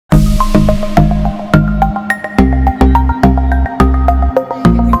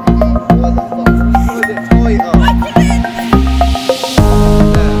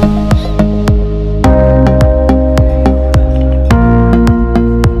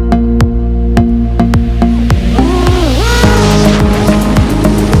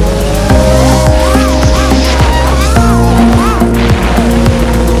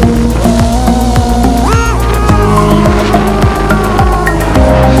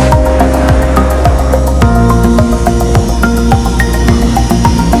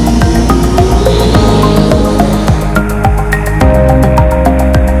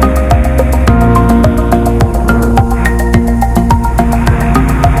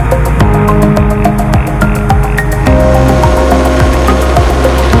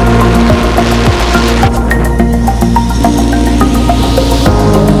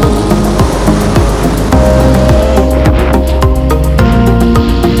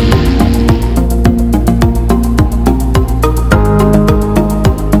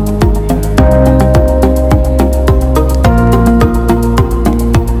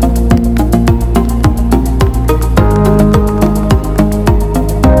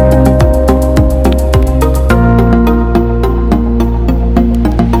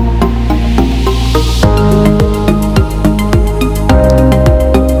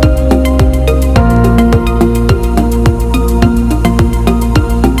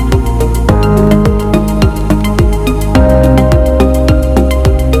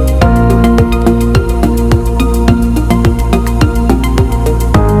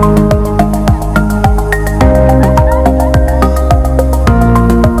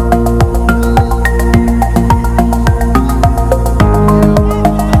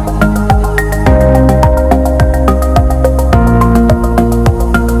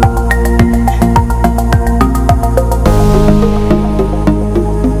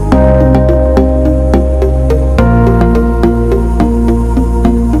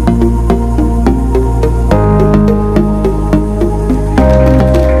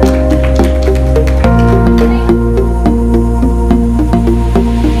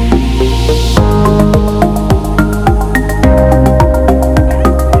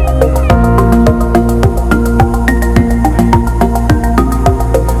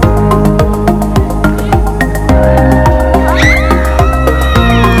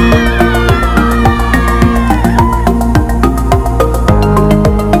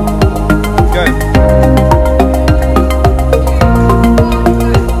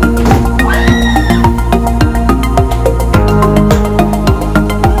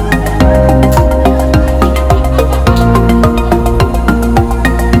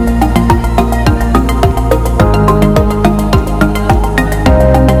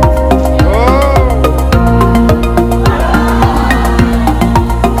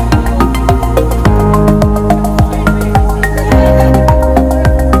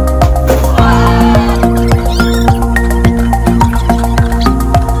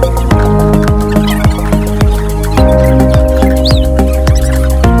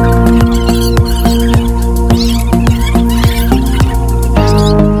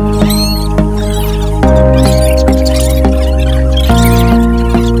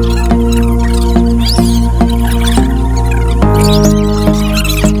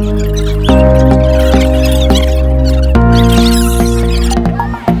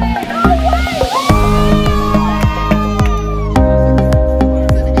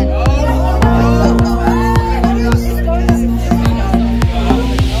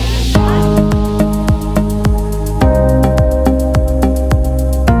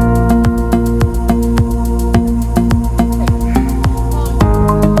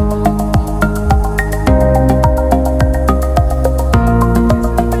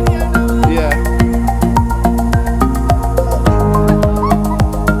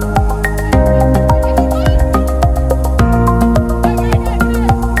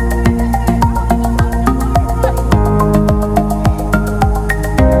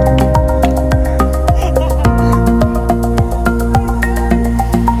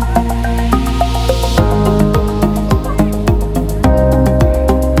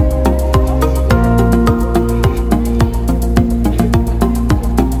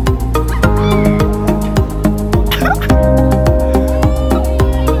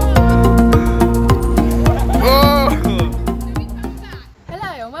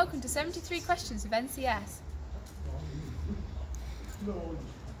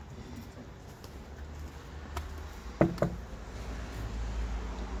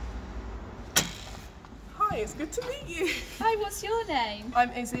Hi, it's good to meet you. Hi, what's your name?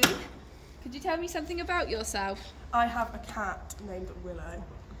 I'm Izzy. Could you tell me something about yourself? I have a cat named Willow.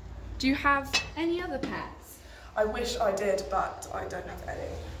 Do you have any other pets? I wish I did, but I don't have any.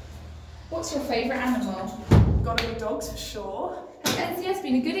 What's your favourite animal? Got any dogs for sure? Has NCS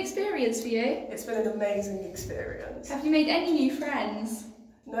been a good experience for you? It's been an amazing experience. Have you made any new friends?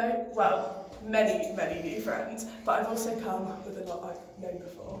 No, well, many new friends, but I've also come with a lot I've known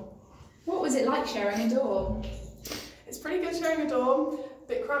before. What was it like sharing a dorm? It's pretty good sharing a dorm, a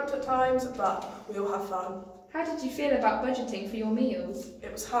bit cramped at times, but we all have fun. How did you feel about budgeting for your meals?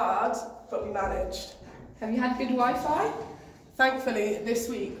 It was hard, but we managed. Have you had good Wi-Fi? Thankfully, this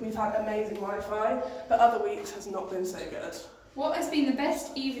week we've had amazing Wi-Fi, but other weeks has not been so good. What has been the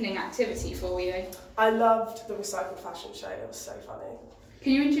best evening activity for you? I loved the recycled fashion show, it was so funny.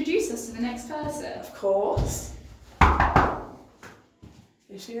 Can you introduce us to the next person? Of course.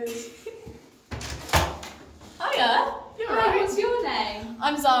 Here she is. Hiya. You're Hi, right. what's your name?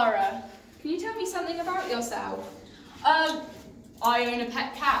 I'm Zara. Can you tell me something about yourself? I own a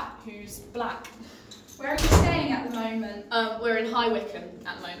pet cat who's black. Where are you staying at the moment? We're in High Wycombe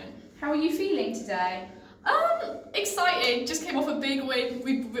at the moment. How are you feeling today? Excited. Just came off a big win.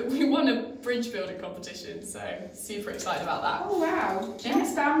 We won a bridge building competition, so super excited about that. Oh wow. Do you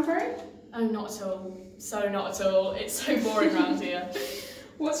miss Banbury? Oh, not at all. So not at all. It's so boring around here.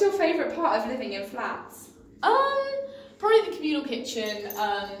 What's your favourite part of living in flats? Probably the communal kitchen,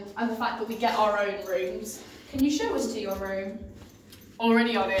 and the fact that we get our own rooms. Can you show us to your room?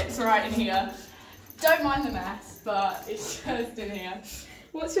 Already on it. It's right in here. Don't mind the mess, but it's just in here.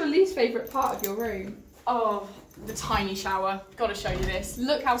 What's your least favourite part of your room? Oh, the tiny shower. Gotta show you this.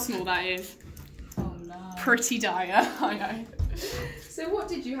 Look how small that is. Oh no. Pretty dire, I know. So what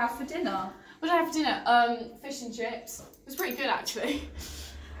did you have for dinner? What did I have for dinner? Fish and chips. It was pretty good actually.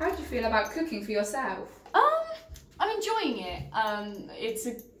 How do you feel about cooking for yourself? I'm enjoying it. It's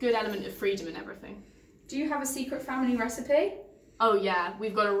a good element of freedom and everything. Do you have a secret family recipe? Oh yeah,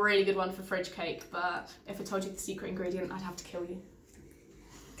 we've got a really good one for fridge cake, but if I told you the secret ingredient, I'd have to kill you.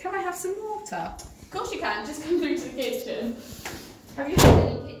 Can I have some water? Of course you can, just come through to the kitchen. Have you had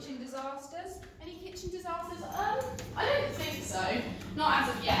any kitchen disasters? Any kitchen disasters? I don't think so. Not as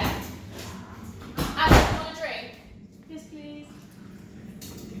of yet. Abby, do you want a drink? Yes, please.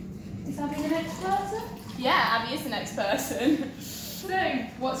 Is Abby the next person? Yeah, Abby is the next person. So,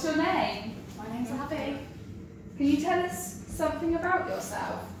 what's your name? My name's Abby. Can you tell us something about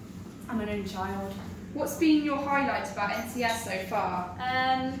yourself? I'm an only child. What's been your highlight about NCS so far?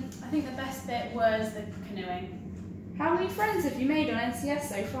 I think the best bit was the canoeing. How many friends have you made on NCS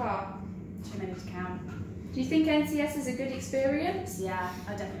so far? Too many to count. Do you think NCS is a good experience? Yeah,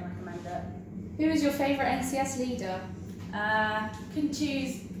 I definitely recommend it. Who is your favourite NCS leader? Couldn't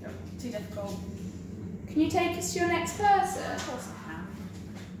choose. Too difficult. Can you take us to your next person? Of course I can.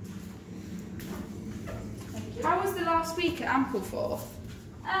 Thank you. How was the last week at Ampleforth?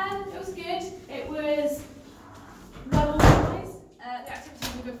 It was good. It was well organised. The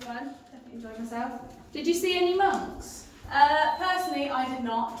activities were good fun. Definitely enjoyed myself. Did you see any monks? Personally, I did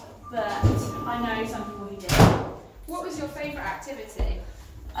not, but I know some people who did. What was your favourite activity?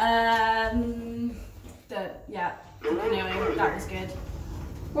 Canoeing, that was good.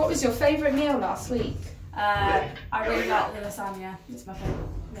 What was your favourite meal last week? I really like the lasagna. It's my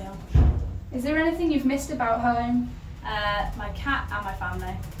favourite meal. Is there anything you've missed about home? My cat and my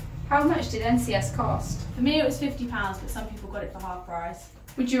family. How much did NCS cost? For me it was £50, but some people got it for half price.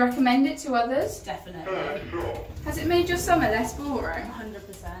 Would you recommend it to others? Definitely. Has it made your summer less boring?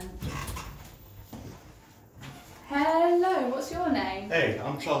 100%. Hello, what's your name? Hey,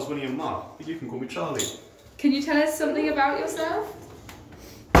 I'm Charles William Marr, but you can call me Charlie. Can you tell us something about yourself?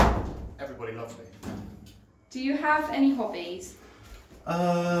 Everybody loves me. Do you have any hobbies?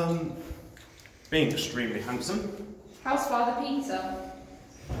 Being extremely handsome. How's Father Peter?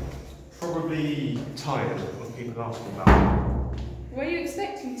 Probably tired of people asking about me. Were you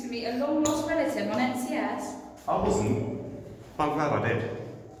expecting to meet a long-lost relative on NCS? I wasn't, but I'm glad I did.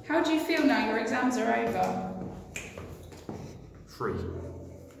 How do you feel now your exams are over? Free.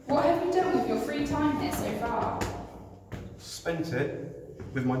 What have you done with your free time here so far? Spent it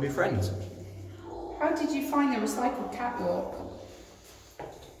with my new friends. How did you find the recycled catwalk?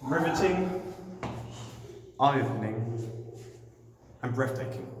 Riveting, eye-opening, and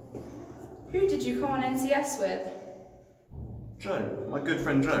breathtaking. Who did you come on NCS with? Joe, my good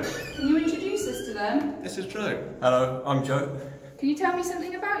friend Joe. Can you introduce us to them? This is Joe. Hello, I'm Joe. Can you tell me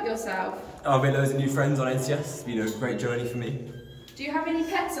something about yourself? I've made loads of new friends on NCS. It's been a great journey for me. Do you have any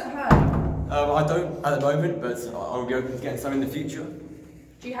pets at home? I don't at the moment, but I'll be open to getting some in the future.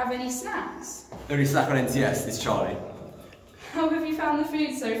 Do you have any snacks? The only snack on NCS is Charlie. How have you found the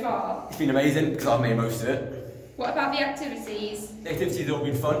food so far? It's been amazing because I've made most of it. What about the activities? The activities have all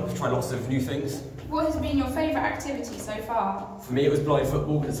been fun, I've tried lots of new things. What has been your favourite activity so far? For me it was blind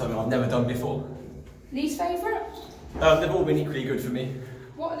football, it's something I've never done before. Least favourite? They've all been equally good for me.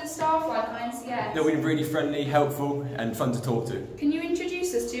 What are the staff like on NCS? They've been really friendly, helpful and fun to talk to. Can you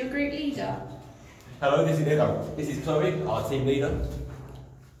introduce us to your group leader? Hello, this is Chloe, our team leader.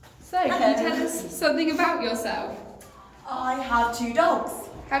 So, can you tell us something about yourself? I have 2 dogs.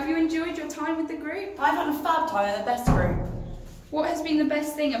 Have you enjoyed your time with the group? I've had a fab time in the best group. What has been the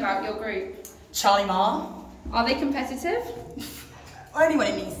best thing about your group? Charlie Ma. Are they competitive? Only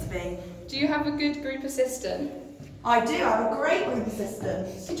when it needs to be. Do you have a good group assistant? I do, I have a great group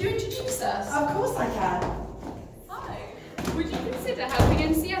assistant. Could you introduce us? Of course I can. Hi. Would you consider helping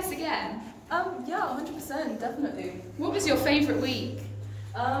NCS again? Yeah, 100%, definitely. What was your favourite week?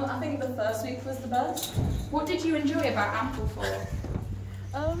 I think the first week was the best. What did you enjoy about Ampleford?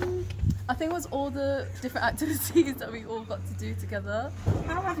 I think it was all the different activities that we all got to do together.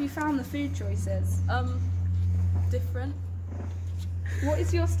 How have you found the food choices? Different. What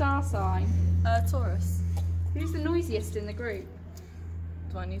is your star sign? Taurus. Who's the noisiest in the group?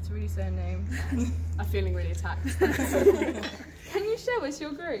 Do I need to really say a name? I'm feeling really attacked. Can you show us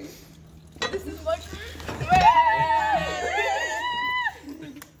your group? This is my group.